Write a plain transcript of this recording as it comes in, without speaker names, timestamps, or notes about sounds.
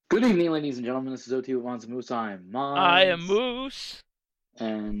Good evening, ladies and gentlemen. This is OT with Mons and Moose. I'm I am Mons. Moose.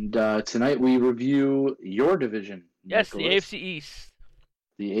 And tonight we review your division, Yes, the Nicholas. AFC East.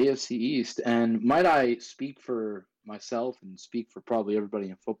 The AFC East. And might I speak for myself and speak for probably everybody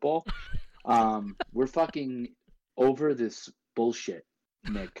in football? We're fucking over this bullshit,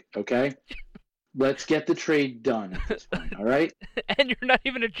 Nick, okay? Let's get the trade done at this point, all right? And you're not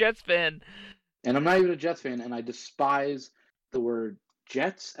even a Jets fan. And I'm not even a Jets fan, and I despise the word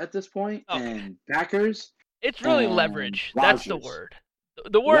Jets at this point, and Packers. It's really and leverage. Rodgers. That's the word.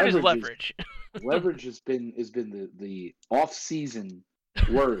 The word is leverage. Leverage has been the off-season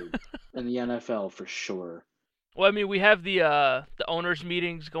word in the NFL for sure. Well, I mean, we have the owners'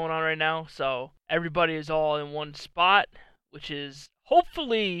 meetings going on right now, so everybody is all in one spot, which is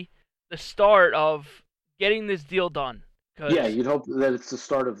hopefully the start of getting this deal done. Yeah, you'd hope that it's the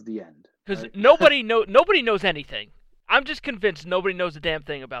start of the end. Because right? nobody knows anything. I'm just convinced nobody knows a damn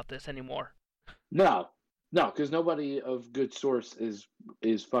thing about this anymore. No, because nobody of good source is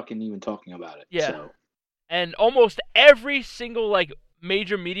fucking even talking about it. Yeah. So. And almost every single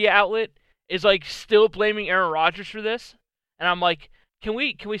major media outlet is still blaming Aaron Rodgers for this. And I'm like, can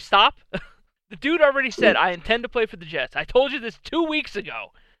we stop? The dude already said, I intend to play for the Jets. I told you this 2 weeks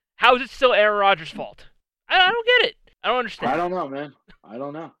ago. How is it still Aaron Rodgers' fault? I don't get it. I don't understand. I don't know, man. I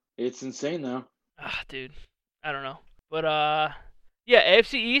don't know. It's insane though. Dude. I don't know. But yeah,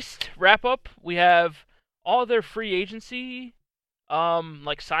 AFC East wrap up. We have all their free agency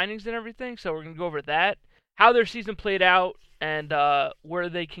signings and everything, so we're gonna go over that, how their season played out, and where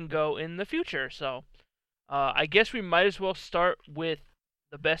they can go in the future. So I guess we might as well start with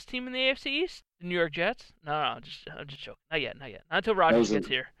the best team in the AFC East, the New York Jets. No, I'm just joking. Not yet. Not until Rodgers gets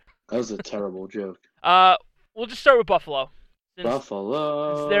here. That was a terrible joke. We'll just start with Buffalo.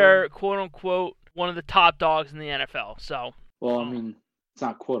 Buffalo. Since they're quote unquote one of the top dogs in the NFL. So. Well, I mean, it's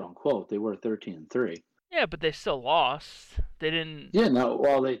not quote unquote. They were 13-3. Yeah, but they still lost. They didn't. Yeah, no.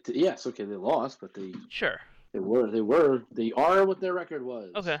 Well, they lost, but they. Sure. They are what their record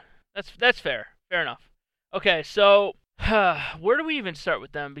was. Okay, that's fair. Fair enough. Okay, so where do we even start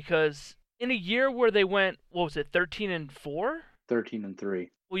with them? Because in a year where they went, what was it, 13-4? 13-3.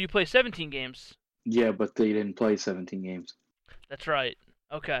 Well, you play 17 games. Yeah, but they didn't play 17 games. That's right.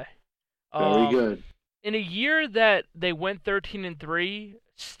 Okay. Very good. In a year that they went 13-3,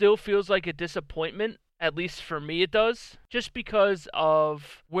 still feels like a disappointment. At least for me, it does. Just because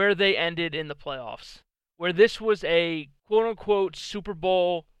of where they ended in the playoffs, where this was a quote unquote Super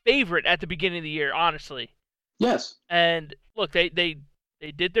Bowl favorite at the beginning of the year. Honestly. Yes. And look, they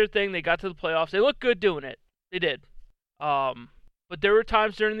did their thing. They got to the playoffs. They looked good doing it. They did. But there were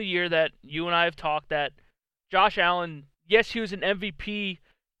times during the year that you and I have talked that Josh Allen, yes, he was an MVP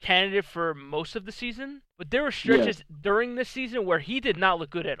candidate for most of the season, but there were stretches during this season where he did not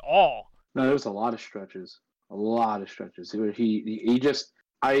look good at all. No, there was a lot of stretches. He just,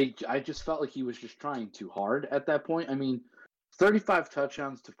 I just felt like he was just trying too hard at that point. I mean, 35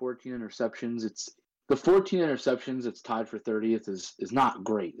 touchdowns to 14 interceptions. The 14 interceptions. It's tied for 30th is not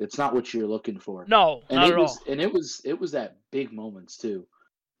great. It's not what you're looking for. No, and not it at was, all. And it was at big moments too,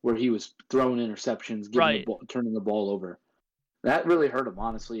 where he was throwing interceptions, turning the ball over. That really hurt him,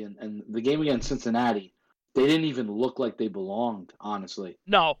 honestly. And the game against Cincinnati, they didn't even look like they belonged, honestly.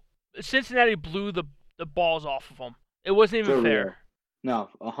 No. Cincinnati blew the balls off of them. It wasn't even fair. No,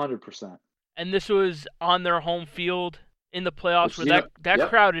 100%. And this was on their home field in the playoffs, where that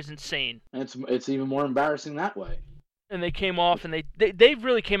crowd is insane. And it's even more embarrassing that way. And they came off, and they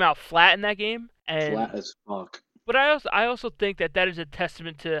really came out flat in that game. And flat as fuck. But I also think that is a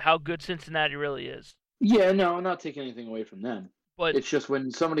testament to how good Cincinnati really is. Yeah, no, I'm not taking anything away from them. But it's just when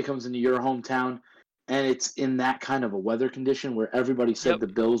somebody comes into your hometown and it's in that kind of a weather condition where everybody said the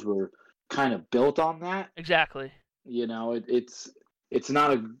Bills were kind of built on that. Exactly. You know, it's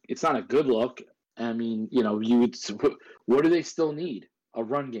not a good look. I mean, you know, what do they still need? A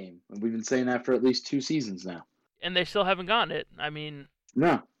run game. And we've been saying that for at least 2 seasons now. And they still haven't gotten it. I mean,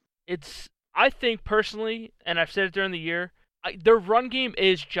 no. I think personally, and I've said it during the year, their run game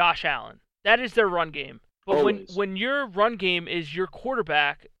is Josh Allen. That is their run game. But when your run game is your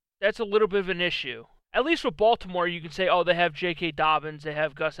quarterback, that's a little bit of an issue. At least with Baltimore, you can say, oh, they have J.K. Dobbins, they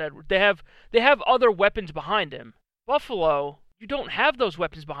have Gus Edwards, they have other weapons behind him. Buffalo, you don't have those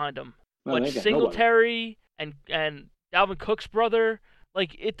weapons behind them. No, like Singletary and Dalvin Cook's brother,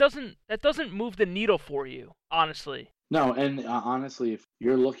 that doesn't move the needle for you, honestly. No, and honestly, if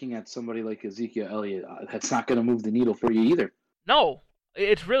you're looking at somebody like Ezekiel Elliott, that's not going to move the needle for you either. No,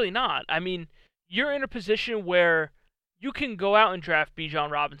 it's really not. I mean, you're in a position where you can go out and draft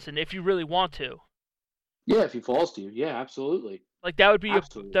Bijan Robinson if you really want to. Yeah, if he falls to you. Yeah, absolutely. Like that would be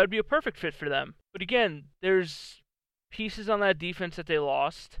Absolutely. a perfect fit for them. But again, there's pieces on that defense that they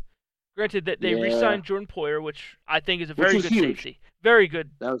lost. Granted that they Yeah, re-signed Jordan Poyer, which I think is a which very was good huge. safety. Very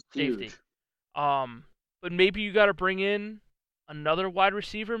good That was safety. huge. But maybe you got to bring in another wide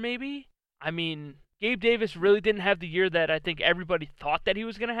receiver. Maybe. I mean, Gabe Davis really didn't have the year that I think everybody thought that he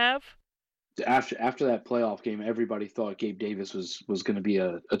was going to have, After that playoff game, everybody thought Gabe Davis was going to be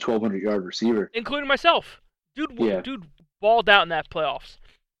a 1,200-yard receiver. including myself. Yeah, Dude balled out in that playoffs,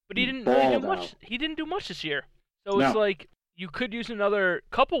 but he he didn't really do balled much. out. He didn't do much this year. So it's No. like you could use another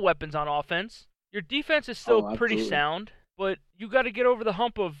couple weapons on offense. Your defense is still Oh, pretty absolutely. sound, but you got to get over the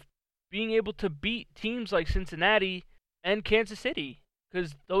hump of being able to beat teams like Cincinnati and Kansas City,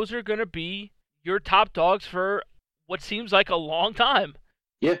 because those are going to be your top dogs for what seems like a long time.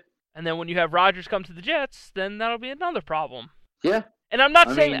 Yeah. And then when you have Rodgers come to the Jets, then that'll be another problem. Yeah. And I'm not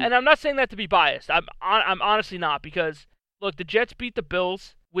I saying mean, that to be biased. I'm honestly not, because look, the Jets beat the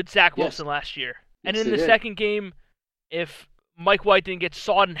Bills with Zach yes. Wilson last year. And Yes, in they the did. second game, if Mike White didn't get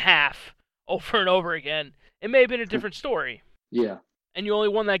sawed in half over and over again, it may have been a different story. Yeah. And you only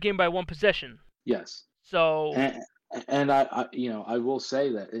won that game by one possession. Yes. So And I will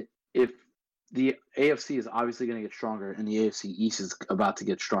say that if the AFC is obviously going to get stronger and the AFC East is about to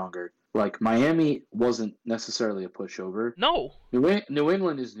get stronger, like Miami wasn't necessarily a pushover. no, New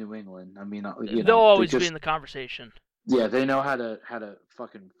England is New England. I mean, they'll they always be in just the conversation. yeah, they know how to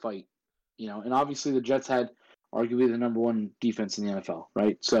fucking fight. And obviously the Jets had arguably the number one defense in the NFL,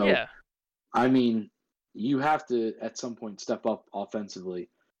 right? So Yeah. I mean, you have to at some point step up offensively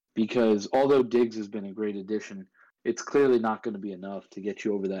because although Diggs has been a great addition, it's clearly not going to be enough to get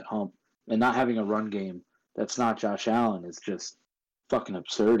you over that hump. And not having a run game that's not Josh Allen is just fucking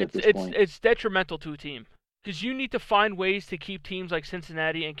absurd at It's this it's point. it's detrimental to a team, because you need to find ways to keep teams like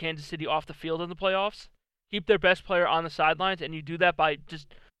Cincinnati and Kansas City off the field in the playoffs. Keep their best player on the sidelines, and you do that by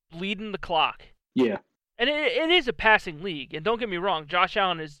just bleeding the clock. Yeah. And it is a passing league, and don't get me wrong, Josh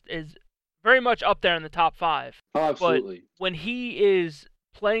Allen is very much up there in the top 5. Oh, But absolutely. when he is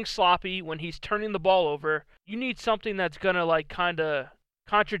playing sloppy, when he's turning the ball over, you need something that's gonna like kind of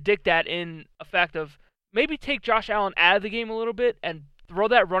contradict that, in effect of maybe take Josh Allen out of the game a little bit and throw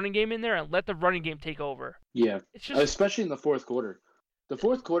that running game in there and let the running game take over. Yeah. It's just Especially in the fourth quarter. The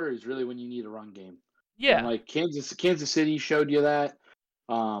fourth quarter is really when you need a run game. And yeah, like Kansas City showed you that.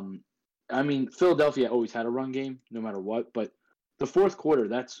 I mean, Philadelphia always had a run game, no matter what. But the fourth quarter,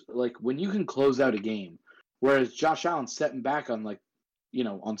 that's like when you can close out a game. Whereas Josh Allen setting back on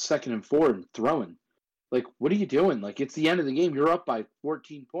on 2nd and 4 and throwing. Like, what are you doing? Like, it's the end of the game. You're up by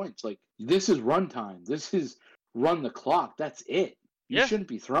 14 points. Like, this is run time. This is run the clock. That's it. You yeah. shouldn't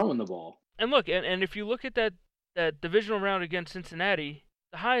be throwing the ball. And look, and if you look at that divisional round against Cincinnati,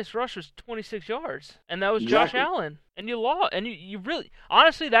 the highest rush was 26 yards, and that was Josh Exactly. Allen. And you lost, and you really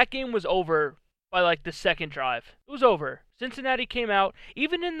honestly, that game was over by like the second drive. It was over. Cincinnati came out,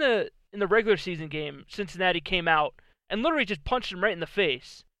 even in the regular season game. Cincinnati came out and literally just punched him right in the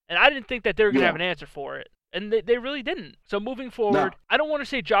face. And I didn't think that they were gonna have Yeah. an answer for it. And they really didn't. So moving No. forward, I don't want to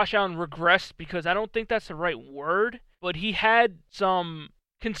say Josh Allen regressed, because I don't think that's the right word, but he had some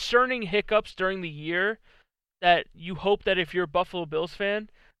concerning hiccups during the year that you hope that if you're a Buffalo Bills fan,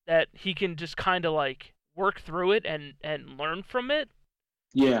 that he can just kind of like work through it and learn from it.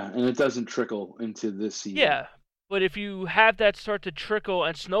 Yeah, and it doesn't trickle into this season. Yeah, but if you have that start to trickle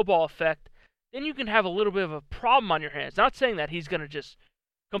and snowball effect, then you can have a little bit of a problem on your hands. Not saying that he's gonna just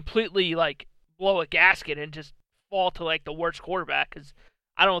completely like blow a gasket and just fall to like the worst quarterback, because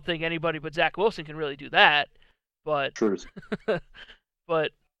I don't think anybody but Zach Wilson can really do that. But Truth.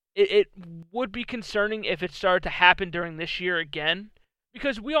 but it would be concerning if it started to happen during this year again,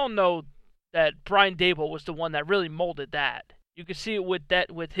 because we all know that Brian Dable was the one that really molded that. You could see it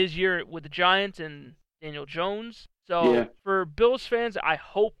with his year with the Giants and Daniel Jones. Yeah. So for Bills fans, I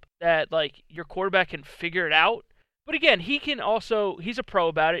hope that like your quarterback can figure it out. But again, he's a pro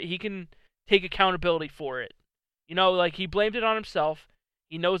about it. He can take accountability for it. Like he blamed it on himself.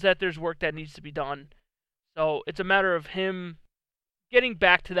 He knows that there's work that needs to be done. So it's a matter of him getting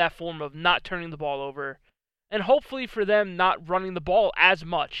back to that form of not turning the ball over, and hopefully for them not running the ball as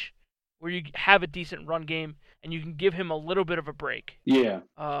much, where you have a decent run game and you can give him a little bit of a break. Yeah.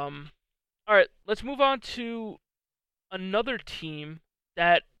 All right, let's move on to another team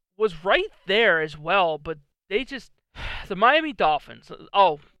that was right there as well, but they just the Miami Dolphins.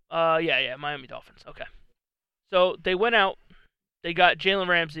 Yeah, Miami Dolphins. Okay, so they went out. They got Jalen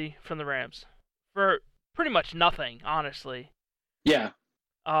Ramsey from the Rams for pretty much nothing, honestly. Yeah.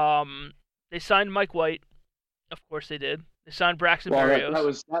 They signed Mike White. Of course they did. They signed Braxton Well,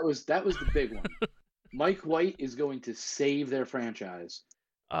 Berrios. that was the big one. Mike White is going to save their franchise.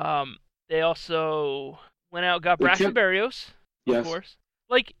 They also went out, got They Braxton kept- Berrios, of Yes, course.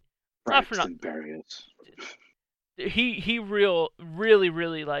 Like, not for Braxton Berrios. he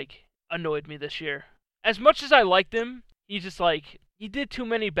really like annoyed me this year. As much as I liked him, he's just like he did too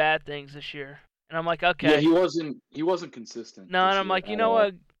many bad things this year, and I'm like, okay. Yeah, he wasn't consistent. No, and this I'm year like, you at know all.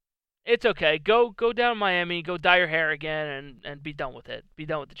 what? It's okay. Go down to Miami, go dye your hair again, and be done with it. Be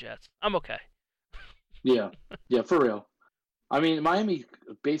done with the Jets. I'm okay. Yeah, for real. I mean, Miami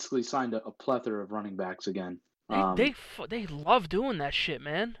basically signed a plethora of running backs again. They love doing that shit,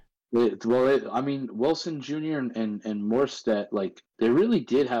 man. I mean, Wilson Jr. and Morstead, like they really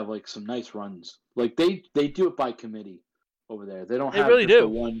did have like some nice runs. Like they do it by committee over there. They don't They have really just do. the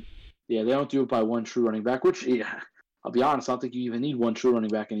one. Yeah, they don't do it by one true running back. Which, yeah, I'll be honest, I don't think you even need one true running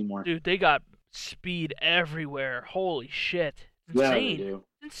back anymore. Dude, they got speed everywhere. Holy shit. It's Yeah, insane. they do.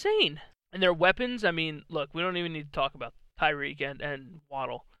 It's insane. And their weapons, I mean, look, we don't even need to talk about Tyreek and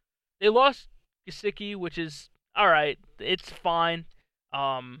Waddle. They lost Gesicki, which is all right. It's fine.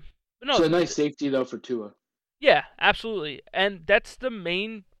 But no, It's a nice safety though for Tua. yeah, absolutely. And that's the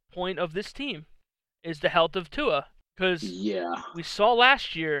main point of this team is the health of Tua. Because Yeah. we saw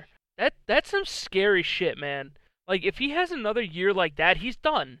last year that's some scary shit, man. Like if he has another year like that, he's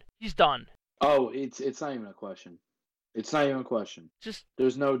done. He's done. Oh, it's not even a question. It's not even a question. Just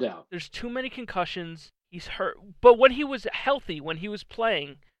There's no doubt. there's too many concussions. He's hurt. But when he was healthy, when he was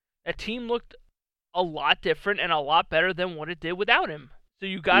playing, that team looked a lot different and a lot better than what it did without him. So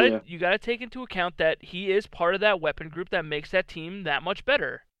you gotta take into account that he is part of that weapon group that makes that team that much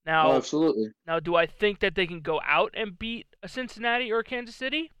better. Oh, absolutely. Now, do I think that they can go out and beat a Cincinnati or a Kansas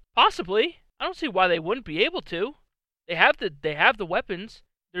City? Possibly. I don't see why they wouldn't be able to. They have the weapons.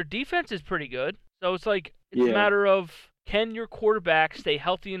 Their defense is pretty good. So it's like it's a matter of can your quarterback stay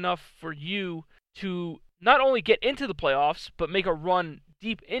healthy enough for you to not only get into the playoffs but make a run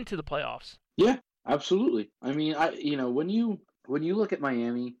deep into the playoffs. Yeah, absolutely. I mean, when you look at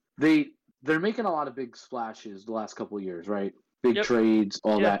Miami, they're making a lot of big splashes the last couple of years, right? Big trades,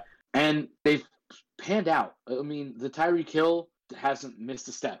 all that, and they've panned out. I mean, the Tyreek Hill hasn't missed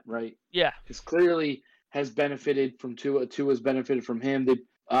a step, right? Yeah, He's clearly has benefited from Tua. Tua's benefited from him. They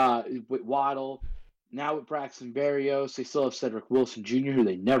with Waddle. Now with Braxton Berrios, they still have Cedric Wilson Jr., who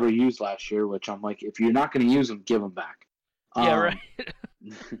they never used last year, which I'm like, if you're not going to use him, give him back. Yeah, right.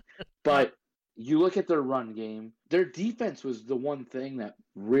 But you look at their run game, their defense was the one thing that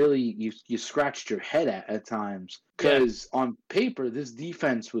really you scratched your head at times. Because on paper, this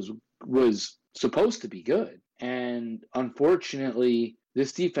defense was supposed to be good. And unfortunately,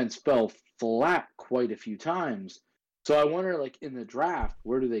 this defense fell flat quite a few times. So I wonder, like, in the draft,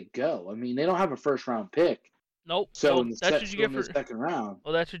 where do they go? I mean, they don't have a first-round pick. Nope. So well, in the, that's what you get for second round.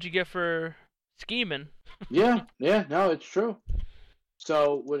 Well, that's what you get for scheming. Yeah, no, it's true.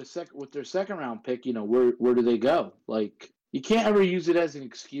 So with their second-round pick, where do they go? Like, you can't ever use it as an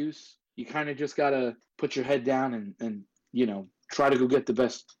excuse. You kind of just gotta put your head down and try to go get the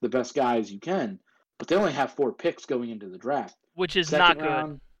best guys you can. But they only have 4 picks going into the draft, which is second not good.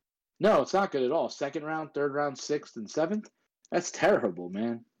 round, no, it's not good at all. Second round, third round, 6th, and 7th. That's terrible,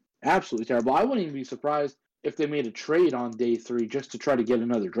 man. Absolutely terrible. I wouldn't even be surprised if they made a trade on day 3 just to try to get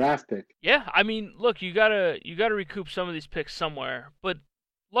another draft pick. Yeah, I mean, look, you gotta recoup some of these picks somewhere. But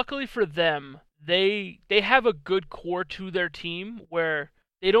luckily for them, they have a good core to their team where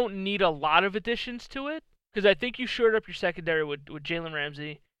they don't need a lot of additions to it. Because I think you shored up your secondary with Jalen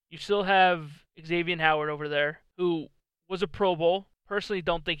Ramsey. You still have Xavier Howard over there, who was a Pro Bowl. Personally,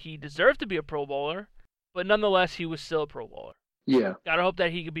 don't think he deserved to be a Pro Bowler, but nonetheless, he was still a Pro Bowler. Yeah. Gotta hope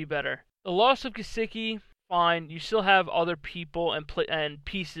that he could be better. The loss of Gesicki, fine. You still have other people and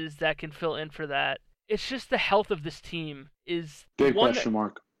pieces that can fill in for that. It's just the health of this team is big question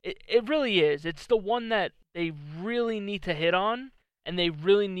mark. It really is. It's the one that they really need to hit on, and they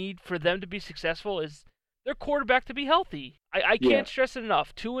really need for them to be successful is their quarterback to be healthy. I can't stress it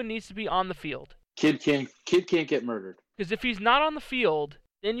enough. Tua needs to be on the field. Kid can't get murdered. Because if he's not on the field,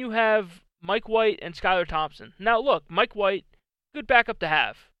 then you have Mike White and Skylar Thompson. Now, look, Mike White, good backup to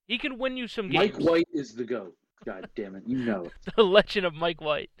have. He can win you some games. Mike White is the GOAT. God damn it, you know it. The legend of Mike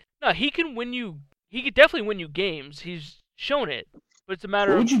White. No, he can win you. He could definitely win you games. He's shown it. But it's a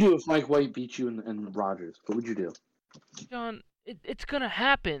matter of... What would you do if Mike White beat you in Rodgers? What would you do? John, it's going to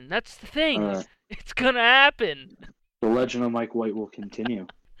happen. That's the thing. It's going to happen. The legend of Mike White will continue.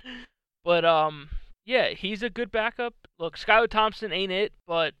 But, yeah, he's a good backup. Look, Skylar Thompson ain't it,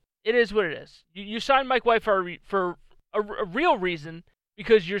 but it is what it is. You signed Mike White for a real reason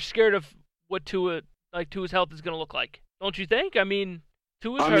because you're scared of what Tua's health is going to look like. Don't you think? I mean,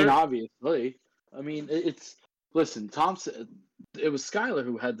 Tua's hurt. Obviously. I mean, it's listen. Thompson. It was Skyler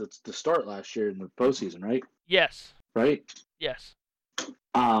who had the start last year in the postseason, right? Yes. Right. Yes.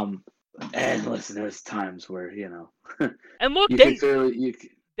 And listen, there's times where And look, you they could clearly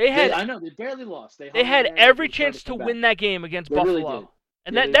had I know they barely lost. They they hung in had there. every They tried chance to come win back. that game against They really Buffalo. did.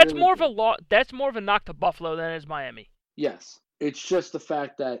 And Yeah, they that's really more of did. that's more of a knock to Buffalo than it is Miami. Yes, it's just the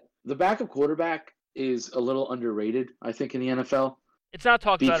fact that the backup quarterback is a little underrated, I think, in the NFL. It's not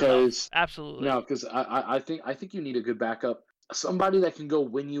talked about enough. Because Absolutely. no, because I think you need a good backup, somebody that can go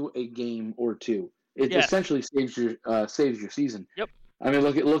win you a game or two. It Yes. essentially saves your season. Yep. I mean,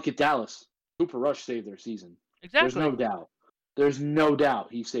 look at Dallas. Cooper Rush saved their season. Exactly. There's no doubt. There's no doubt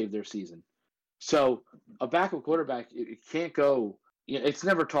he saved their season. So a backup quarterback, it can't go. It's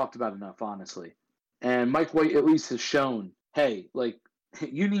never talked about enough, honestly. And Mike White at least has shown, hey, like,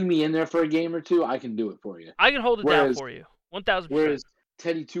 you need me in there for a game or two, I can do it for you. I can hold it down for you. 1,000%. Whereas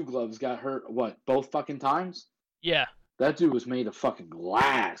Teddy Two Gloves got hurt, both fucking times? Yeah. That dude was made of fucking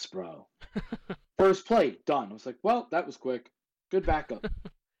glass, bro. First play, done. I was like, well, that was quick. Good backup.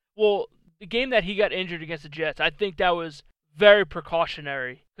 Well, the game that he got injured against the Jets, I think that was very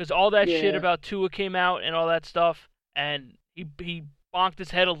precautionary because all that shit about Tua came out and all that stuff, and he bonked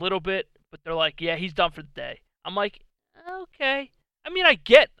his head a little bit, but they're like, yeah, he's done for the day. I'm like, okay. I mean, I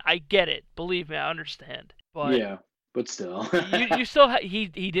get it. Believe me, I understand. But yeah, but still, you still he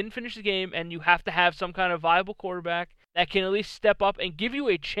didn't finish the game, and you have to have some kind of viable quarterback that can at least step up and give you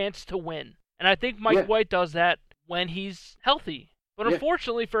a chance to win. And I think Mike White does that when he's healthy. But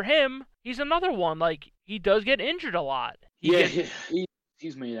unfortunately for him, he's another one. Like, he does get injured a lot.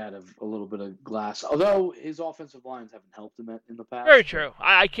 He's made out of a little bit of glass. Although his offensive lines haven't helped him in the past. Very true.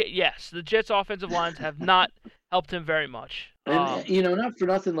 Yes, the Jets' offensive lines have not helped him very much. And not for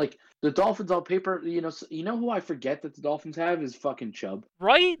nothing, like the Dolphins on paper, who I forget that the Dolphins have is fucking Chubb.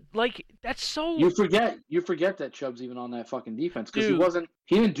 Right? Like, that's so. You forget that Chubb's even on that fucking defense because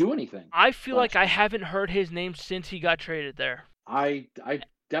he didn't do anything. I feel like I haven't heard his name since he got traded there. I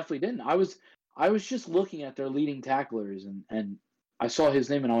definitely didn't. I was just looking at their leading tacklers and I saw his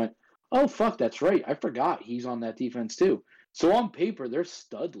name and I went, oh fuck, that's right. I forgot he's on that defense too. So on paper they're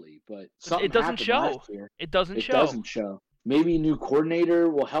studly, but something it doesn't show. Last year. It doesn't show. Maybe a new coordinator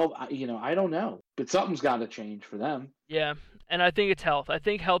will help. I don't know, but something's got to change for them. Yeah, and I think it's health. I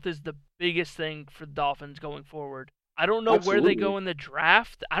think health is the biggest thing for the Dolphins going forward. I don't know where they go in the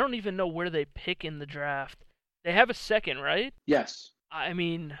draft. I don't even know where they pick in the draft. They have a second, right? Yes. I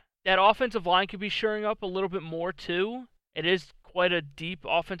mean, that offensive line could be shoring up a little bit more, too. It is quite a deep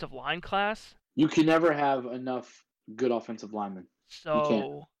offensive line class. You can never have enough good offensive linemen.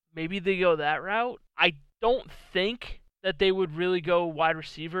 So maybe they go that route. I don't think that they would really go wide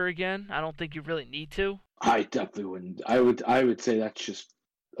receiver again. I don't think you really need to. I definitely wouldn't. I would say that's just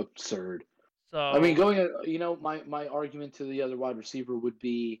absurd. So I mean, my argument to the other wide receiver would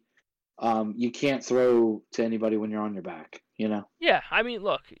be, you can't throw to anybody when you're on your back. Yeah, I mean,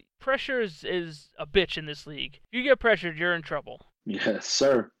 look, pressure is a bitch in this league. If you get pressured, you're in trouble. Yes,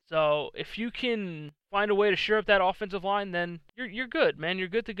 sir. So if you can find a way to shore up that offensive line, then you're good, man. You're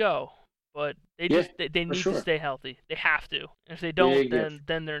good to go. But they need to stay healthy. They have to. And if they don't,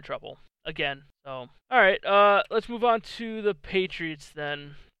 then they're in trouble again. So all right, let's move on to the Patriots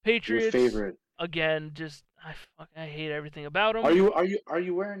then. Patriots, your favorite again. Just I hate everything about them. Are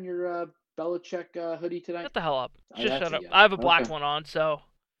you wearing your Belichick hoodie today? Shut the hell up. Just shut up. I have a black one on, so.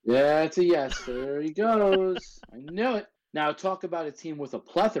 Yeah, it's a yes. There he goes. I knew it. Now talk about a team with a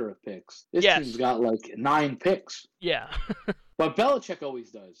plethora of picks. This team's got like 9 picks. Yeah. But Belichick always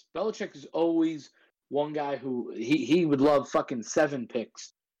does. Belichick is always one guy who he would love fucking 7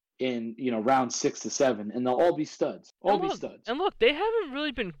 picks in round 6 to 7, and they'll all be studs. And look, they haven't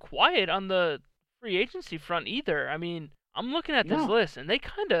really been quiet on the free agency front either. I mean, I'm looking at this list, and they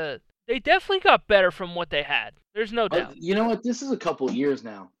definitely got better from what they had. There's no doubt. You know what? This is a couple years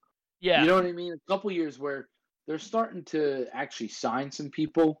now. Yeah. You know what I mean? A couple years where they're starting to actually sign some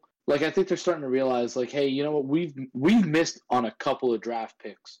people. Like, I think they're starting to realize, like, hey, you know what? We've missed on a couple of draft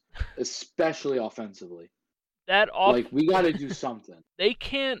picks, especially offensively. We got to do something. They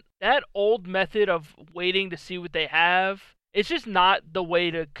can't. That old method of waiting to see what they have, it's just not the way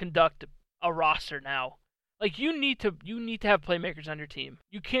to conduct a roster now. Like, you need to have playmakers on your team.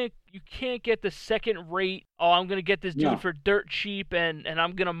 You can't get the second rate, I'm going to get this dude for dirt cheap and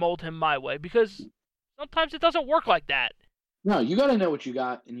I'm going to mold him my way, because sometimes it doesn't work like that. No, you got to know what you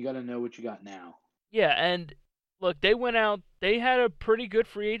got, and you got to know what you got now. Yeah, and look, they went out, they had a pretty good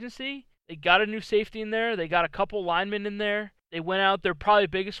free agency. They got a new safety in there. They got a couple linemen in there. They went out, their probably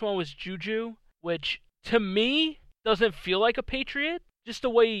biggest one was Juju, which to me doesn't feel like a Patriot. just the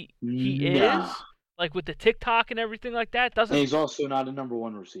way he Nah. is, like with the TikTok and everything like that, And doesn't. he's also not a number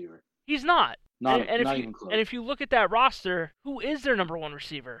one receiver. He's not. Not And even close. if you look at that roster, who is their number one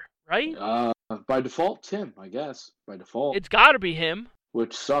receiver, right? By default, Tim, I guess. By default. It's got to be him.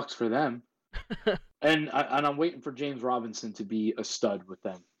 Which sucks for them. and I'm waiting for James Robinson to be a stud with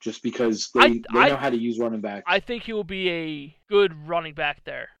them, just because they know how to use running backs. I think he will be a good running back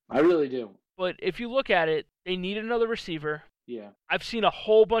there. I really do. But if you look at it, they need another receiver. Yeah. I've seen a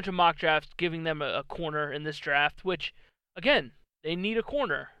whole bunch of mock drafts giving them a corner in this draft, which, again, they need a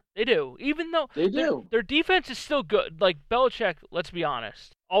corner. They do. Even though their defense is still good. Like, Belichick, let's be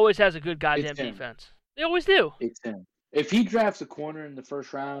honest, always has a good goddamn defense. They always do. It's him. If he drafts a corner in the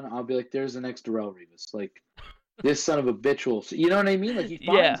first round, I'll be like, there's the next Darrelle Revis. Like, this son of a bitch will. You know what I mean? Like, he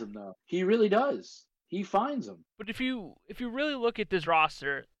finds them, though. He really does. He finds them. But if you really look at this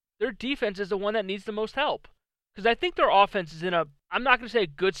roster, their defense is the one that needs the most help. Because I think their offense is in a, I'm not going to say a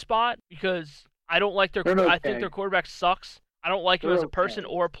good spot, because I don't like their, I think their quarterback sucks. I don't like him as a person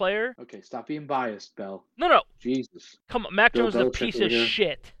or a player. Okay, stop being biased, Bell. No. Jesus. Come on, Mac Jones is a piece of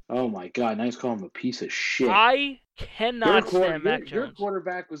shit. Oh my God, now he's calling him a piece of shit. I cannot stand Mac Jones. Your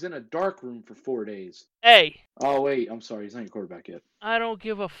quarterback was in a dark room for 4 days. Hey. Oh wait, I'm sorry, he's not your quarterback yet. I don't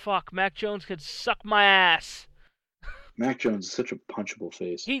give a fuck. Mac Jones could suck my ass. Mac Jones is such a punchable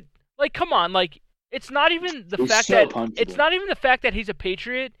face. Come on, it's not even the fact that he's a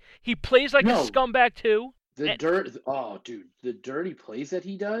Patriot. He plays like a scumbag too. The dirty plays that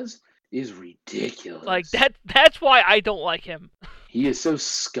he does is ridiculous. Like that's why I don't like him. He is so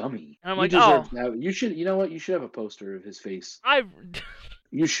scummy. And I'm like, you should. You know what? You should have a poster of his face.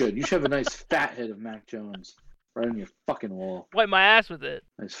 You should. You should have a nice fat head of Mac Jones right on your fucking wall. Wipe my ass with it.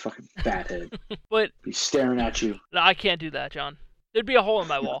 Nice fucking fat head. But he's staring at you. No, I can't do that, John. There'd be a hole in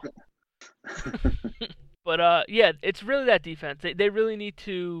my wall. But yeah, it's really that defense. They really need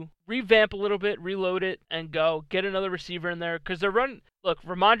to revamp a little bit, reload it, and go get another receiver in there. Because they're running. Look,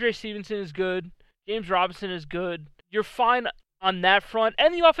 Ramondre Stevenson is good. James Robinson is good. You're fine on that front,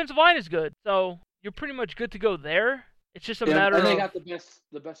 and the offensive line is good. So you're pretty much good to go there. It's just a matter of. And they got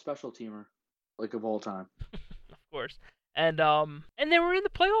the best special teamer, of all time. Of course, and they were in the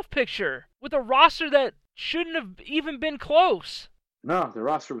playoff picture with a roster that shouldn't have even been close. No, the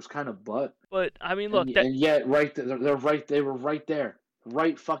roster was kind of butt. But I mean, look, and yet, they're right. They were right there,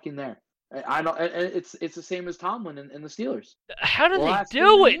 right fucking there. I don't. It's the same as Tomlin and the Steelers. How do they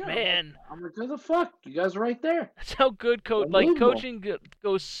do it, man? I'm like, what the fuck? You guys are right there. That's how good coaching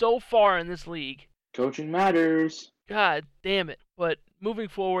goes so far in this league. Coaching matters. God damn it! But moving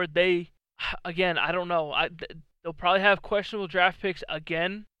forward, I don't know. They'll probably have questionable draft picks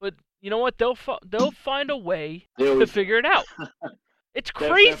again. But you know what? They'll find a way to figure it out. It's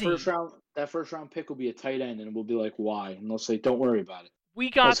crazy. That first round pick will be a tight end, and we'll be like, why? And they'll say, don't worry about it. We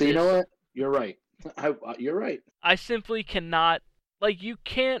got this. You know what? You're right. You're right. I simply cannot. You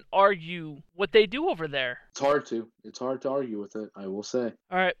can't argue what they do over there. It's hard to argue with it, I will say.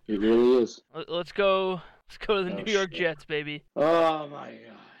 All right. It really is. Let's go to the New York Jets, baby. Oh, my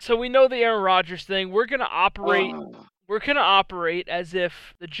God. So we know the Aaron Rodgers thing. We're going to operate. We're going to operate as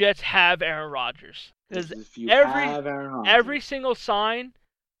if the Jets have Aaron Rodgers. Because every single sign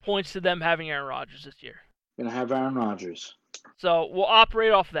points to them having Aaron Rodgers this year. Going to have Aaron Rodgers. So we'll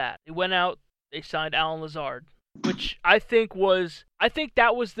operate off that. They went out. They signed Alan Lazard, which I think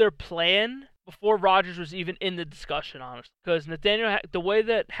that was their plan before Rodgers was even in the discussion, honestly. Because the way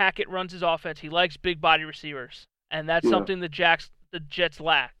that Hackett runs his offense, he likes big body receivers. And that's something the Jets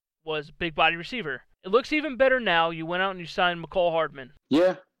lacked, was big body receiver. It looks even better now. You went out and you signed McCall Hardman.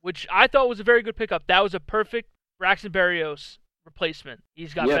 Yeah. Which I thought was a very good pickup. That was a perfect Braxton Berrios replacement.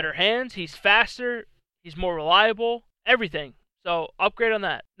 He's got better hands. He's faster. He's more reliable. Everything. So, upgrade on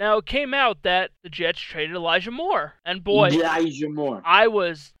that. Now, it came out that the Jets traded Elijah Moore. And boy, Elijah Moore. I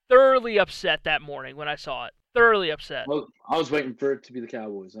was thoroughly upset that morning when I saw it. Thoroughly upset. Well, I was waiting for it to be the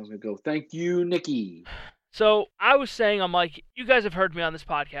Cowboys. I was going to go, thank you, Nicky. So, I was saying, I'm like, you guys have heard me on this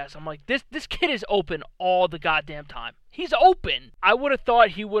podcast. I'm like, this kid is open all the goddamn time. He's open. I would have thought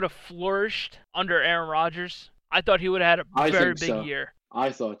he would have flourished under Aaron Rodgers. I thought he would have had a very big year.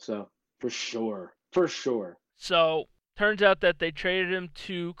 I thought so. For sure. So, turns out that they traded him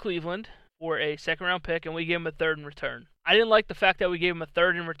to Cleveland for a second-round pick, and we gave him a third in return. I didn't like the fact that we gave him a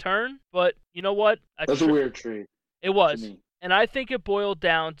third in return, but you know what? That's a weird trade. It was. And I think it boiled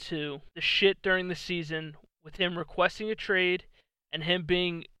down to the shit during the season with him requesting a trade and him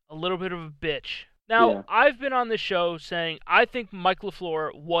being a little bit of a bitch. Now, I've been on this show saying I think Mike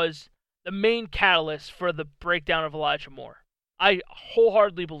LaFleur was the main catalyst for the breakdown of Elijah Moore. I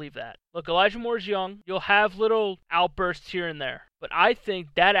wholeheartedly believe that. Look, Elijah Moore's young. You'll have little outbursts here and there. But I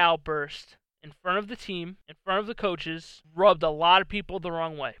think that outburst in front of the team, in front of the coaches, rubbed a lot of people the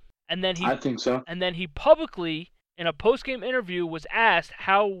wrong way. And then I think so. And then he publicly, in a post-game interview, was asked,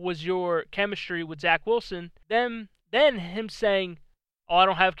 how was your chemistry with Zach Wilson? Then him saying, oh, I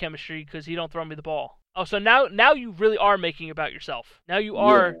don't have chemistry because he don't throw me the ball. Oh, so now you really are making it about yourself. Now you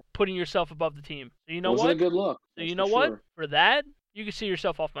are putting yourself above the team. So you know what? Wasn't a good look. So you know what? For that, you can see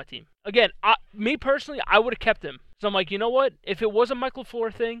yourself off my team. Again, me personally, I would have kept him. So I'm like, you know what? If it was a Michael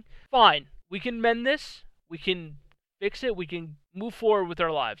LaFleur thing, fine. We can mend this. We can fix it. We can move forward with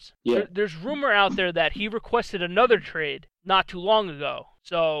our lives. Yeah. There's rumor out there that he requested another trade not too long ago.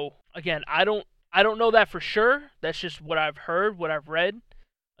 So again, I don't know that for sure. That's just what I've heard, what I've read.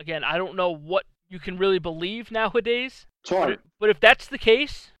 Again, I don't know what you can really believe nowadays. It's hard. But if that's the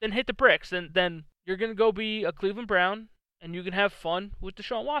case, then hit the bricks. Then you're going to go be a Cleveland Brown, and you can have fun with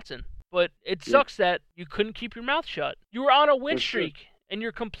Deshaun Watson. But it sucks that you couldn't keep your mouth shut. You were on a win streak, and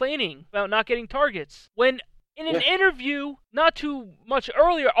you're complaining about not getting targets. When in an interview not too much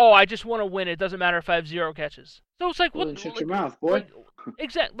earlier, oh, I just want to win. It doesn't matter if I have 0 catches. So it's like, what? Shut your mouth, boy.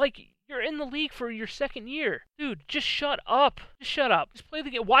 Exactly. Like, you're in the league for your second year. Dude, just shut up. Just shut up. Just play the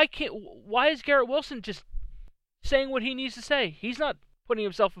game. Why is Garrett Wilson just saying what he needs to say? He's not putting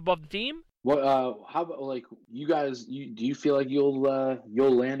himself above the team. What? How about like you guys? Do you feel like you'll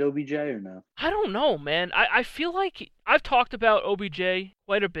land OBJ or no? I don't know, man. I feel like I've talked about OBJ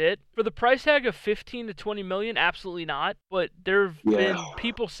quite a bit. For the price tag of 15 to 20 million, absolutely not. But there've been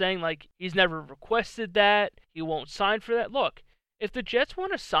people saying like he's never requested that. He won't sign for that. Look, if the Jets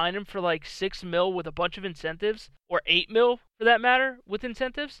want to sign him for like $6 million with a bunch of incentives, or $8 million for that matter with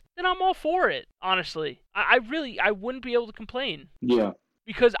incentives, then I'm all for it. Honestly, I wouldn't be able to complain. Yeah.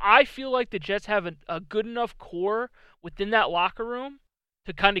 Because I feel like the Jets have a good enough core within that locker room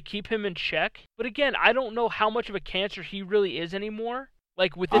to kind of keep him in check. But again, I don't know how much of a cancer he really is anymore.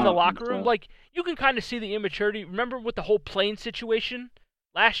 Like within the locker room, like you can kind of see the immaturity. Remember with the whole plane situation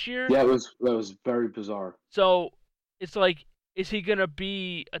last year? Yeah, that was very bizarre. So it's like, is he going to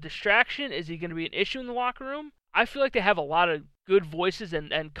be a distraction? Is he going to be an issue in the locker room? I feel like they have a lot of good voices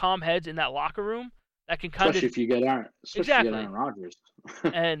and calm heads in that locker room that can kind especially if you get Aaron Rodgers.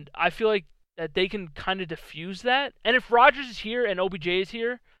 And I feel like that they can kind of diffuse that. And if Rodgers is here and OBJ is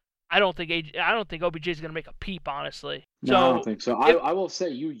here, I don't think OBJ is going to make a peep, honestly. No, I don't think so. I will say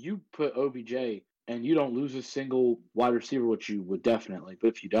you put OBJ and you don't lose a single wide receiver, which you would definitely. But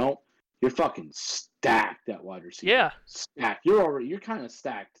if you don't, you're fucking stacked at wide receiver. Yeah. Stacked. You're kind of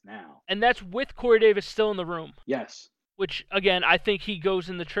stacked now. And that's with Corey Davis still in the room. Yes. Which, again, I think he goes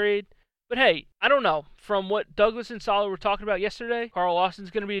in the trade. But hey, I don't know. From what Douglas and Saleh were talking about yesterday, Carl Lawson's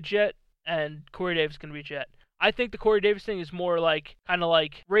going to be a Jet and Corey Davis is going to be a Jet. I think the Corey Davis thing is more like, kind of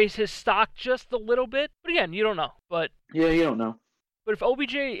like, raise his stock just a little bit. But again, you don't know. But yeah, you don't know. But if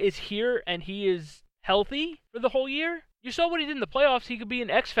OBJ is here and he is healthy for the whole year, you saw what he did in the playoffs. He could be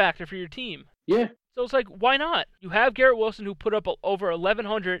an X factor for your team. Yeah. So it's like, why not? You have Garrett Wilson, who put up over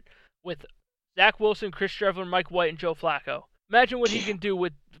 1,100 with Zach Wilson, Chris Trevor, Mike White, and Joe Flacco. Imagine what he can do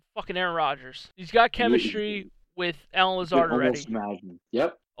with fucking Aaron Rodgers. He's got chemistry with Alan Lazard already. Imagine.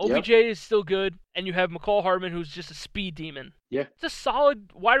 Yep. OBJ is still good, and you have McCall Hardman, who's just a speed demon. Yeah. It's a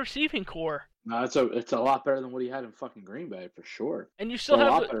solid wide receiving core. No, it's a lot better than what he had in fucking Green Bay for sure. And you still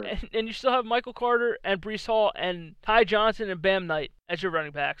have Michael Carter and Breece Hall and Ty Johnson and Bam Knight as your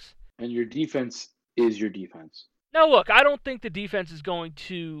running backs. And your defense is your defense. Now look, I don't think the defense is going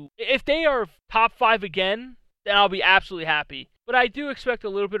to. If they are top 5 again, then I'll be absolutely happy. But I do expect a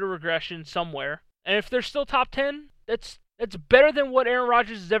little bit of regression somewhere. And if they're still top 10, that's better than what Aaron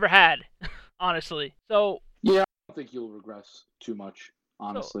Rodgers has ever had, honestly. So yeah, I don't think you'll regress too much,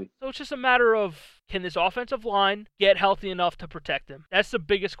 honestly. So it's just a matter of, can this offensive line get healthy enough to protect him? That's the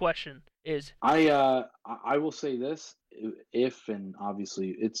biggest question. I will say this, if, and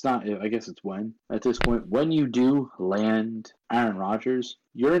obviously it's not, I guess it's when, at this point, when you do land Aaron Rodgers,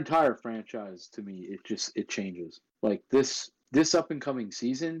 your entire franchise, to me, it changes. Like this up and coming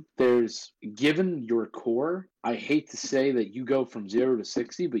season, given your core, I hate to say that you go from 0 to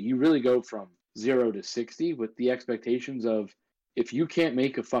 60, but you really go from 0 to 60 with the expectations of, if you can't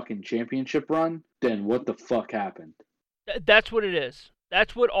make a fucking championship run, then what the fuck happened? That's what it is.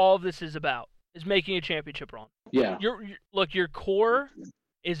 That's what all of this is about, is making a championship run. Yeah. Your core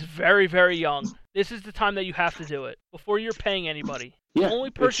is very, very young. This is the time that you have to do it before you're paying anybody. Yeah, the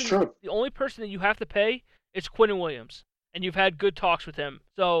only person that you have to pay is Quentin Williams, and you've had good talks with him.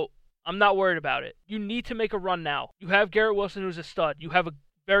 So I'm not worried about it. You need to make a run now. You have Garrett Wilson, who's a stud. You have a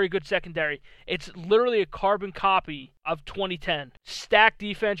very good secondary. It's literally a carbon copy of 2010. Stacked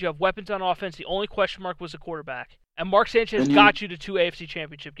defense. You have weapons on offense. The only question mark was the quarterback. And Mark Sanchez got you to 2 AFC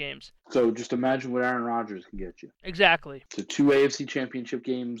Championship games. So just imagine what Aaron Rodgers can get you. Exactly. So 2 AFC Championship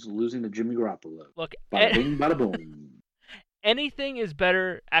games, losing to Jimmy Garoppolo. Look, bada bing, bada boom. Anything is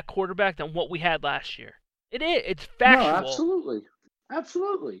better at quarterback than what we had last year. It is. It's factual. No, absolutely.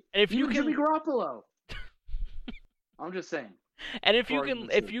 Absolutely. And if you can, Jimmy Garoppolo. I'm just saying. And if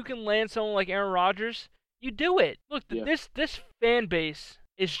you can land someone like Aaron Rodgers, you do it. Look, this fan base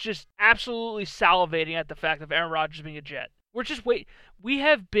is just absolutely salivating at the fact of Aaron Rodgers being a Jet. We're just we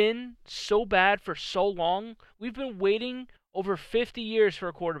have been so bad for so long. We've been waiting over 50 years for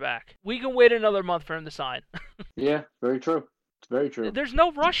a quarterback. We can wait another month for him to sign. Yeah, very true. It's very true. There's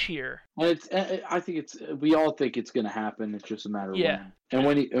no rush here. And we all think it's going to happen. It's just a matter of when.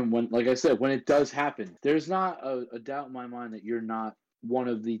 And when, like I said, when it does happen, there's not a doubt in my mind that you're not one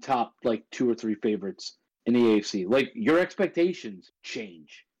of the top 2 or 3 favorites in the AFC. Like, your expectations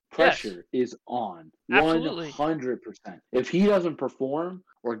change. Pressure is on. Absolutely. 100%. If he doesn't perform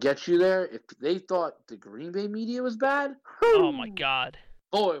or get you there, if they thought the Green Bay media was bad, oh my God.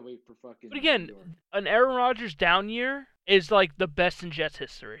 Boy, wait for fucking. But again, an Aaron Rodgers down year is like the best in Jets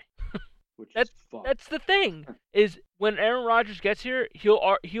history. That's the thing. Is when Aaron Rodgers gets here, he'll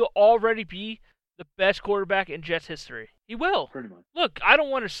already be the best quarterback in Jets history. He will. Pretty much. Look, I don't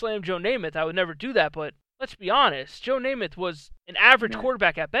want to slam Joe Namath. I would never do that, but let's be honest. Joe Namath was an average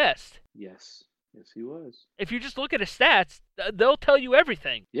quarterback at best. Yes. Yes, he was. If you just look at his stats, they'll tell you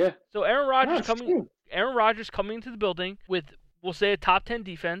everything. Yeah. So Aaron Rodgers coming into the building with, we'll say, a top 10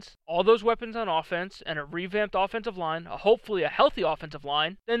 defense, all those weapons on offense, and a revamped offensive line, hopefully a healthy offensive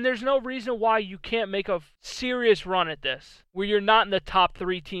line, then there's no reason why you can't make a serious run at this, where you're not in the top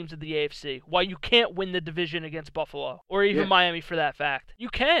 3 teams of the AFC, why you can't win the division against Buffalo, or even Miami for that fact. You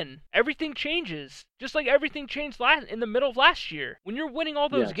can. Everything changes. Just like everything changed in the middle of last year. When you're winning all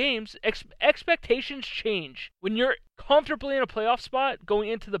those games, expectations change. When you're comfortably in a playoff spot going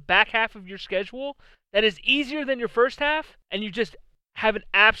into the back half of your schedule, that is easier than your first half, and you just have an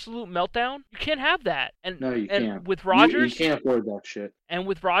absolute meltdown, you can't have that. No, you can't. With Rodgers, you can't afford that shit. And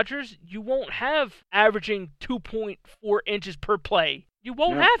with Rodgers, you won't have averaging 2.4 inches per play. You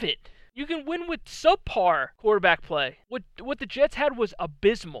won't have it. You can win with subpar quarterback play. What the Jets had was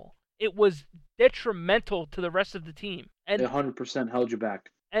abysmal. It was detrimental to the rest of the team. And it 100% held you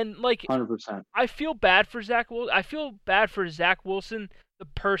back. And 100%. I feel bad for Zach Wilson. I feel bad for Zach Wilson, the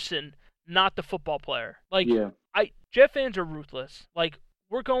person, not the football player. Jet fans are ruthless.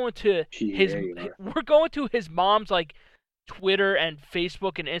 We're going to his mom's Twitter and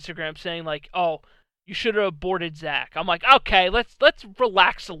Facebook and Instagram saying oh, you should have aborted Zach. I'm like, okay, let's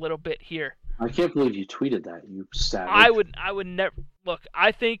relax a little bit here. I can't believe you tweeted that, you savage. I would never look.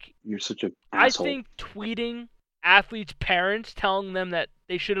 I think you're such an asshole. I think tweeting athletes' parents telling them that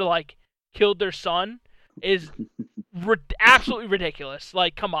they should have killed their son is absolutely ridiculous.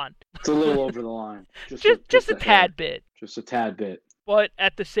 Come on. It's a little over the line. Just a tad bit. Just a tad bit. But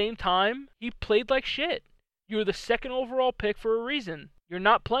at the same time, he played like shit. You're the 2nd overall pick for a reason. You're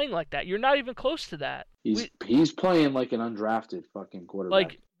not playing like that. You're not even close to that. He's playing like an undrafted fucking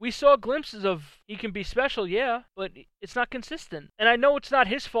quarterback. We saw glimpses of he can be special, but it's not consistent. And I know it's not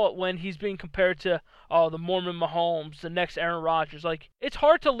his fault when he's being compared to, the Mormon Mahomes, the next Aaron Rodgers. It's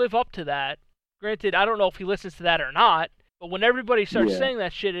hard to live up to that. Granted, I don't know if he listens to that or not, but when everybody starts saying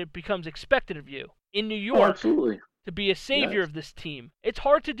that shit, it becomes expected of you. In New York, to be a savior of this team, it's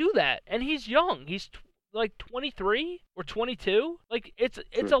hard to do that. And he's young. He's 23 or 22.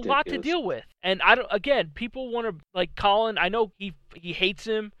 It's a lot to deal with. And people want to Colin. I know he hates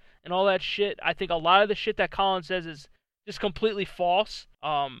him and all that shit. I think a lot of the shit that Colin says is just completely false.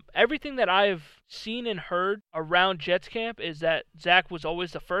 Everything that I've seen and heard around Jets camp is that Zach was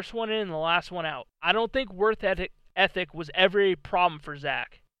always the first one in and the last one out. I don't think work ethic was ever a problem for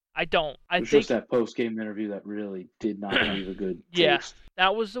Zach. I don't. It's just that post-game interview that really did not leave a good taste.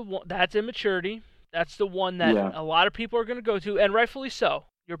 That was the one. That's immaturity. That's the one that a lot of people are going to go to, and rightfully so.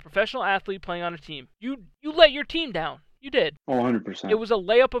 You're a professional athlete playing on a team. You let your team down. You did. 100%. It was a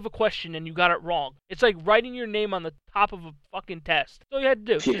layup of a question, and you got it wrong. It's like writing your name on the top of a fucking test. That's all you had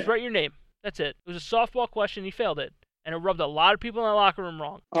to do. Just write your name. That's it. It was a softball question. He failed it, and it rubbed a lot of people in the locker room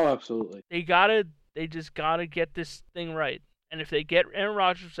wrong. Oh, absolutely. They just gotta get this thing right. And if they get Aaron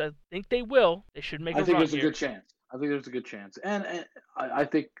Rodgers, I think they will. They should make a run. I think there's a good chance. I think there's a good chance, and I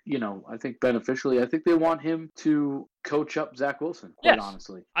think I think beneficially, I think they want him to coach up Zach Wilson. Quite Yes,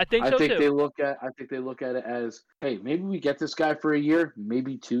 honestly, I think so too. I think they look at it as, hey, maybe we get this guy for a year,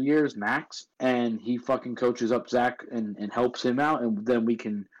 maybe 2 years max, and he fucking coaches up Zach and helps him out, and then we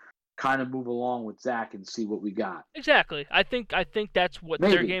can kind of move along with Zach and see what we got. Exactly. I think that's what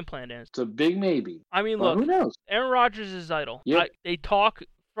their game plan is. It's a big maybe. I mean, But look, who knows? Aaron Rodgers is idle. Yeah. They talk.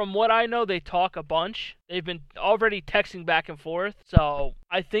 From what I know, they talk a bunch. They've been already texting back and forth. So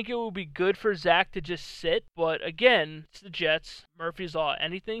I think it would be good for Zach to just sit. But again, it's the Jets. Murphy's Law.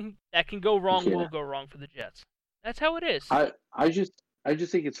 Anything that can go wrong will go wrong for the Jets. That's how it is. I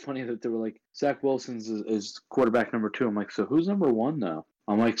just think it's funny that they were like, Zach Wilson's is quarterback number 2. I'm like, so who's number 1 though?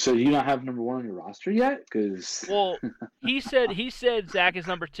 I'm like, so you not have number 1 on your roster yet? Because he said Zach is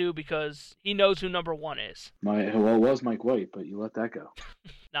number 2 because he knows who number 1 is. It was Mike White, but you let that go.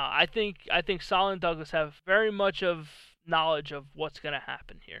 No, I think Saleh and Douglas have very much of knowledge of what's going to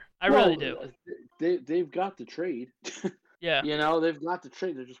happen here. I really do. They've got the trade. Yeah. They've got the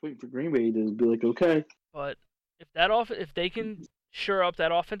trade. They're just waiting for Green Bay to be like, okay. But if they can shore up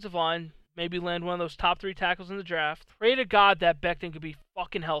that offensive line, maybe land one of those top 3 tackles in the draft. Pray to God that Becton could be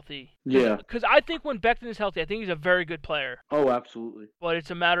fucking healthy. Yeah. Because I think when Becton is healthy, I think he's a very good player. Oh, absolutely. But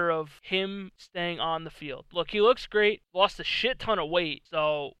it's a matter of him staying on the field. Look, he looks great. Lost a shit ton of weight.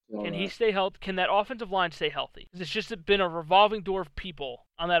 So can he stay healthy? Can that offensive line stay healthy? Because it's just been a revolving door of people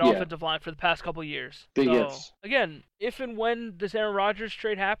on that offensive line for the past couple of years. Big ifs. Again, if and when this Aaron Rodgers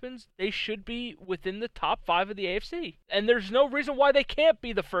trade happens, they should be within the top 5 of the AFC. And there's no reason why they can't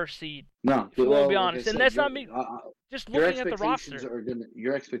be the first seed. No, if we'll be honest. And that's not me just looking at the roster.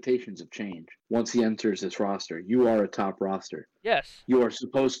 Your expectations have changed once he enters this roster. You are a top roster. Yes. You are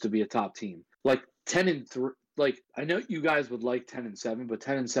supposed to be a top team. Like 10-3. Like, I know you guys would like 10-7, but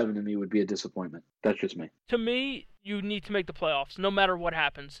 10-7 to me would be a disappointment. That's just me. To me, you need to make the playoffs, no matter what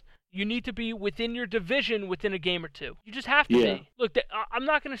happens. You need to be within your division within a game or 2. You just have to be. Look, I'm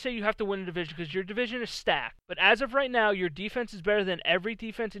not going to say you have to win a division because your division is stacked. But as of right now, your defense is better than every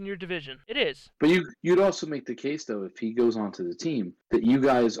defense in your division. It is. But you'd also make the case, though, if he goes onto the team, that you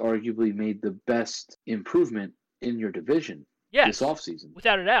guys arguably made the best improvement in your division this offseason.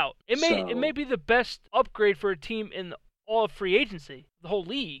 Without a doubt. It may be the best upgrade for a team in all of free agency, the whole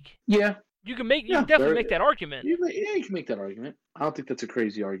league. Yeah. You can definitely make that argument. You can make that argument. I don't think that's a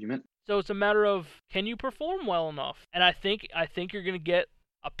crazy argument. So it's a matter of, can you perform well enough? And I think you're going to get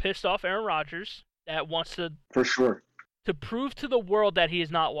a pissed off Aaron Rodgers that wants to, for sure, to prove to the world that he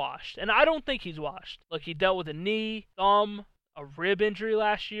is not washed. And I don't think he's washed. Look, he dealt with a knee, thumb, a rib injury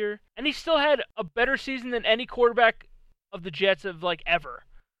last year, and he still had a better season than any quarterback of the Jets have ever.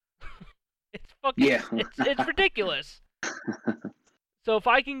 It's fucking it's ridiculous. So if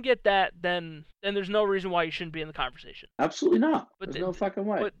I can get that, then there's no reason why you shouldn't be in the conversation. Absolutely not. There's no fucking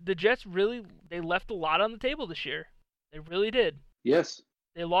way. But the Jets they left a lot on the table this year. They really did. Yes.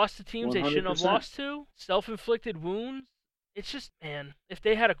 They lost to teams 100%. They shouldn't have lost to. Self-inflicted wounds. It's just, man, if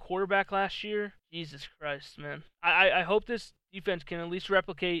they had a quarterback last year, Jesus Christ, man. I hope this defense can at least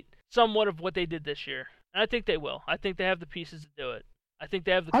replicate somewhat of what they did this year. And I think they will. I think they have the pieces to do it. I think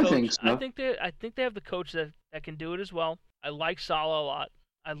they have the coach. I think they have the coach that can do it as well. I like Saleh a lot.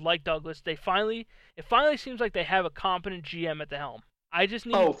 I like Douglas. It finally seems like they have a competent GM at the helm.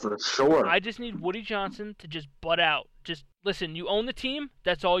 For sure. I just need Woody Johnson to just butt out. Just listen, you own the team,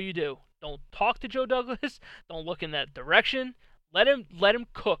 that's all you do. Don't talk to Joe Douglas. Don't look in that direction. Let him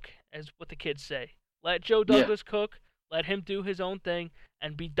cook, as what the kids say. Let Joe Douglas cook. Let him do his own thing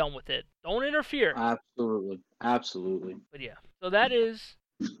and be done with it. Don't interfere. Absolutely. But yeah. So that is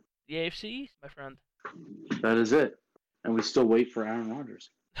the AFC East, my friend. That is it. And we still wait for Aaron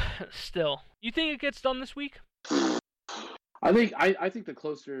Rodgers. Still. You think it gets done this week? I think the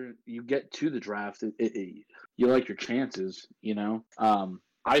closer you get to the draft, you like your chances,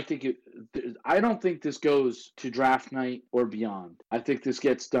 I don't think this goes to draft night or beyond. I think this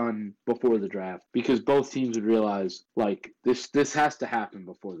gets done before the draft because both teams would realize this has to happen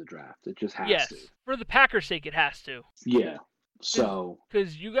before the draft. It just has to. Yes. For the Packers' sake, it has to. Yeah. So,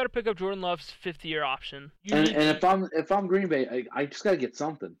 because you got to pick up Jordan Love's 5th-year option, and if I'm Green Bay, I just got to get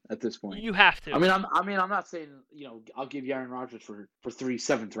something at this point. You have to. I mean, I'm not saying I'll give you Aaron Rodgers for 3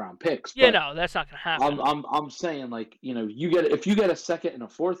 7th-round picks. Yeah, no, that's not gonna happen. I'm saying if you get a 2nd and a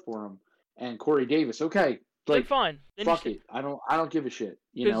 4th for him and Corey Davis, okay, fine. Then fuck it. I don't give a shit.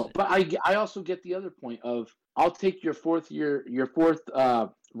 But I also get the other point of I'll take your 4th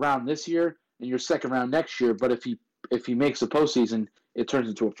round this year and your 2nd round next year, but if he makes the postseason, it turns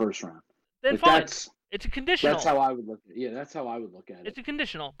into a 1st round. Then fine. It's a conditional. That's how I would look at it. Yeah, that's how I would look at it. It's a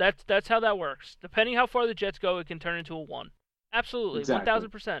conditional. That's how that works. Depending how far the Jets go, it can turn into a 1. Absolutely, Exactly.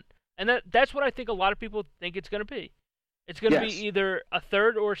 1,000%. And that's what I think a lot of people think it's going to be. It's going to be either a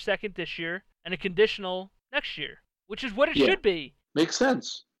third or a second this year and a conditional next year, which is what it should be. Makes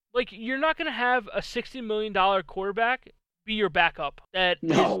sense. Like, you're not going to have a $60 million quarterback be your backup that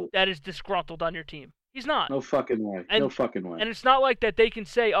is disgruntled on your team. He's not. No fucking way. No fucking way. And it's not like that they can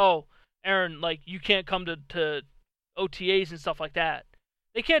say, oh, Aaron, like, you can't come to OTAs and stuff like that.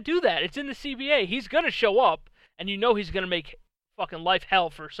 They can't do that. It's in the CBA. He's going to show up, and you know he's going to make fucking life hell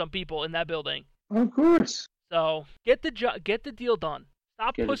for some people in that building. Of course. So get the deal done.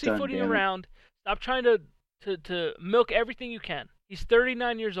 Stop pussyfooting around. Stop trying to milk everything you can. He's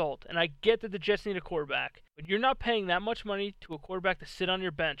 39 years old, and I get that the Jets need a quarterback, but you're not paying that much money to a quarterback to sit on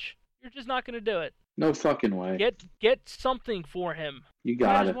your bench. You're just not going to do it. No fucking way. Get something for him. You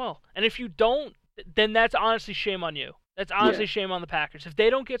got it. As well. And if you don't, then that's honestly shame on you. That's honestly shame on the Packers. If they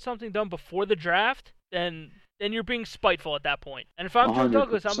don't get something done before the draft, then you're being spiteful at that point. And if I'm Joe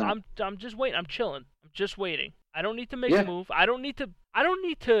Douglas, I'm just waiting. I'm chilling. I'm just waiting. I don't need to make a move. I don't need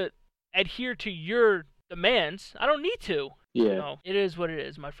to adhere to your demands. I don't need to. Yeah. So it is what it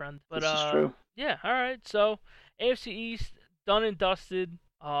is, my friend. But this is true. Yeah, all right. So AFC East done and dusted.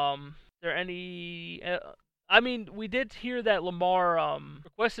 There any I mean, we did hear that Lamar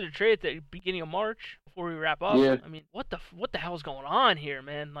requested a trade at the beginning of March before we wrap up. Yeah. I mean, what the hell is going on here,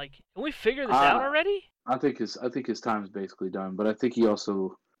 man? Like, can we figure this out already? I think his time is basically done, but I think he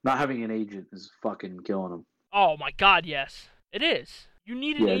also not having an agent is fucking killing him. Oh my God, yes, it is. You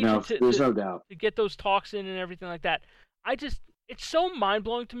need an agent there's no doubt to get those talks in and everything like that. It's so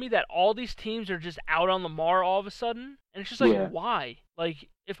mind-blowing to me that all these teams are just out on Lamar all of a sudden. And it's just like, why? Like,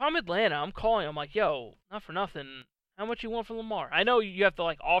 if I'm Atlanta, I'm calling. I'm like, yo, not for nothing. How much you want for Lamar? I know you have to,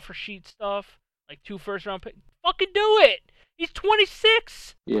 like, offer sheet stuff, like 2 first-round picks. Fucking do it! He's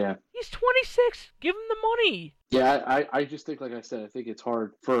 26! Yeah. He's 26! Give him the money! Yeah, I just think, like I said, I think it's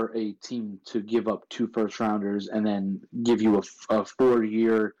hard for a team to give up 2 first-rounders and then give you a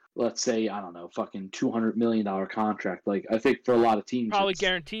 4-year, let's say, I don't know, fucking $200 million contract. Like, I think for a lot of teams... Probably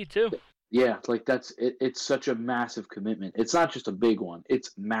guaranteed, too. Yeah, like it's such a massive commitment. It's not just a big one.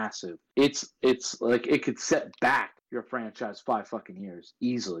 It's massive. It's like it could set back your franchise 5 fucking years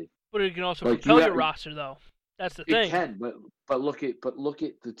easily. But it can also propel your roster, though. That's the thing. It can, but look at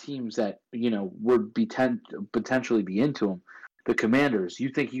the teams that would potentially be into him. The Commanders.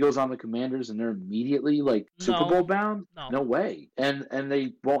 You think he goes on the Commanders and they're immediately like Super Bowl bound? No way. And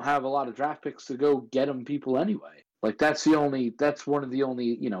they won't have a lot of draft picks to go get him people anyway. Like that's one of the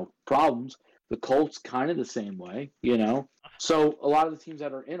only problems. The Colts kind of the same way, So a lot of the teams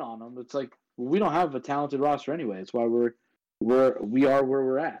that are in on them, it's like we don't have a talented roster anyway. It's why we are where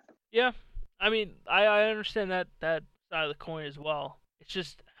we're at. Yeah, I mean I understand that side of the coin as well. It's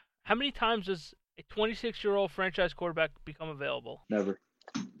just how many times does a 26-year-old franchise quarterback become available? Never.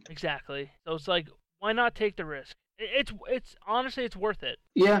 Exactly. So it's like, why not take the risk? It's honestly, it's worth it.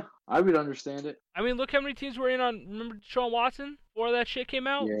 Yeah, I would understand it. I mean, look how many teams were in on. Remember Deshaun Watson before that shit came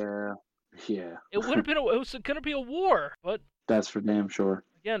out? Yeah. It would have been. It was gonna be a war, but that's for damn sure.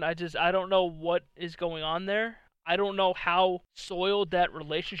 Again, I don't know what is going on there. I don't know how soiled that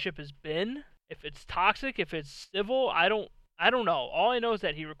relationship has been. If it's toxic, if it's civil, I don't know. All I know is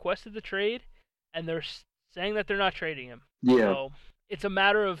that he requested the trade, and they're saying that they're not trading him. Yeah. So it's a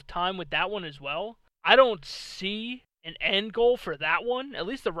matter of time with that one as well. I don't see an end goal for that one. At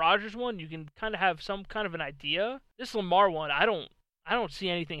least the Rodgers one, you can kind of have some kind of an idea. This Lamar one, I don't see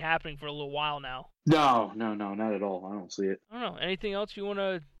anything happening for a little while now. No, not at all. I don't see it. I don't know. Anything else you want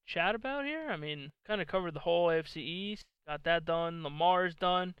to chat about here? I mean, kind of covered the whole AFC East. Got that done. Lamar's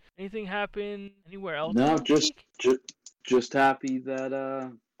done. Anything happen anywhere else? No, just happy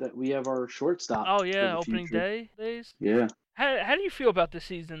that we have our shortstop. Oh yeah, opening days. Yeah. How do you feel about this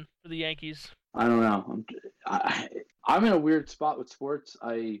season for the Yankees? I don't know. I'm in a weird spot with sports.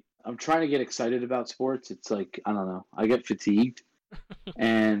 I'm trying to get excited about sports. It's like, I don't know. I get fatigued.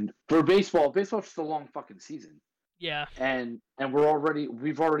 And for baseball's just a long fucking season. Yeah. And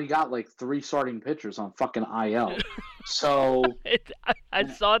we've already got like 3 starting pitchers on fucking IL. So I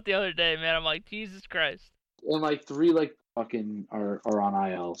saw it the other day, man. I'm like, Jesus Christ. And like 3 like fucking are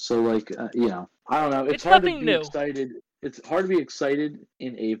on IL. So like I don't know. It's hard nothing to be new. Excited. It's hard to be excited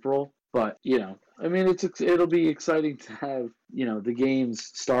in April, but I mean it'll be exciting to have, the games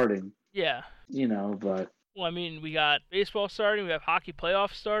starting. Yeah. But well, I mean, we got baseball starting, we have hockey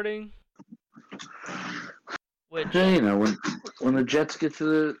playoffs starting. Which when the Jets get to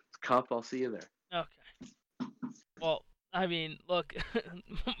the cup, I'll see you there. Okay. Well, I mean, look,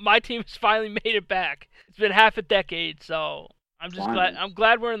 my team's finally made it back. It's been half a decade, so I'm just glad. Finally. I'm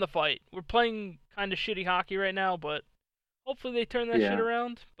glad we're in the fight. We're playing kind of shitty hockey right now, but hopefully they turn that shit Yeah,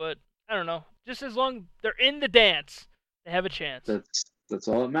 around. But I don't know. Just as long they're in the dance, they have a chance. that's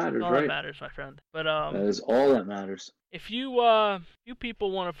all that That's matters, all that right? matters, my friend. But That is all that matters. if you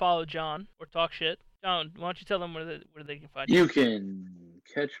people want to follow John or talk shit, John, why don't you tell them where they can find you? You can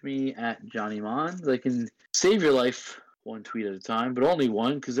catch me at Johnny Mons. I can save your life one tweet at a time, but only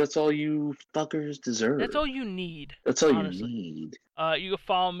one, because that's all you fuckers deserve. That's all you need. That's all honestly. you need. You can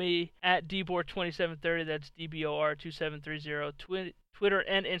follow me at dbor2730. That's DBOR2730. Twitter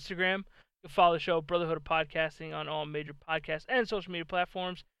and Instagram. You can follow the show Brotherhood of Podcasting on all major podcast and social media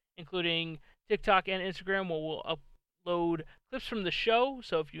platforms, including TikTok and Instagram, where we'll upload clips from the show.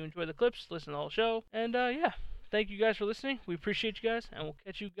 So if you enjoy the clips, listen to the whole show. And yeah, thank you guys for listening. We appreciate you guys, and we'll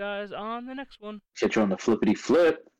catch you guys on the next one. Catch you on the flippity flip.